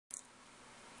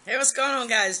Hey, what's going on,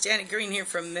 guys? Janet Green here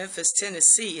from Memphis,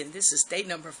 Tennessee, and this is day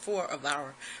number 4 of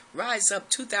our Rise Up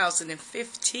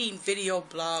 2015 video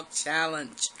blog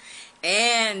challenge.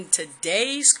 And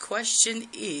today's question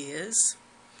is,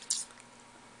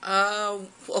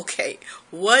 okay,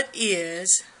 what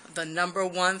is the number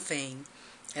one thing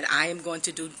that I am going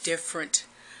to do different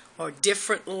or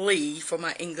differently for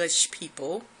my English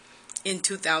people in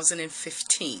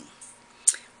 2015?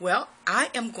 Well,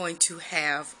 I am going to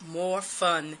have more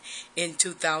fun in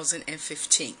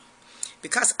 2015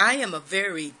 because I am a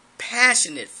very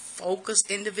passionate,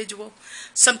 focused individual.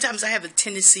 Sometimes I have a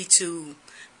tendency to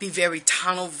be very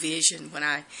tunnel vision when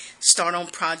I start on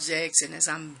projects and as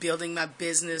I'm building my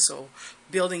business or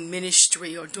building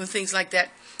ministry or doing things like that.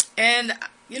 And,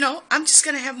 I'm just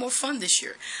going to have more fun this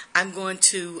year. I'm going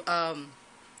to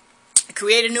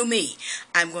create a new me.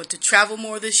 I'm going to travel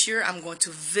more this year. I'm going to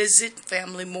visit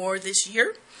family more this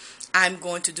year. I'm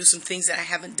going to do some things that I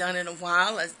haven't done in a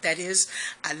while. That is,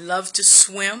 I love to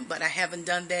swim, but I haven't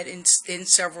done that in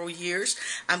several years.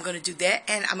 I'm going to do that.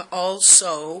 And I'm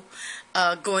also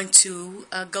going to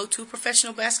go to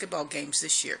professional basketball games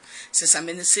this year. Since I'm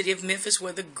in the city of Memphis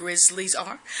where the Grizzlies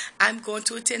are, I'm going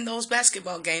to attend those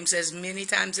basketball games as many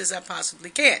times as I possibly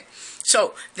can.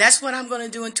 So that's what I'm going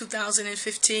to do in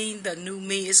 2015. The new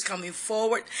me is coming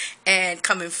forward and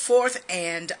coming forth,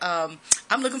 and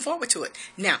I'm looking forward to it.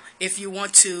 Now, if you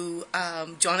want to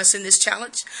join us in this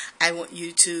challenge, I want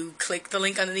you to click the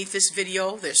link underneath this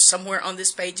video. There's somewhere on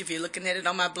this page if you're looking at it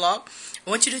on my blog. I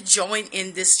want you to join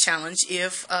in this challenge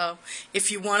if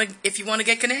you want to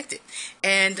get connected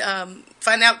and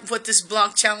find out what this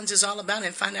blog challenge is all about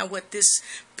and find out what this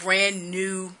brand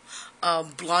new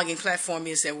blogging platform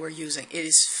is that we're using. It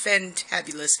is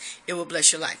fantabulous. It will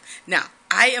bless your life. Now,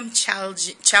 I am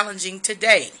challenging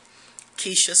today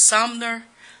Keisha Sumner,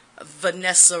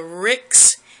 Vanessa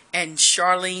Ricks, and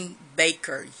Charlene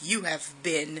Baker. You have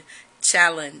been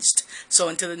challenged. So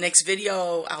until the next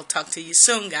video, I'll talk to you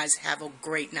soon, guys. Have a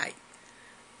great night.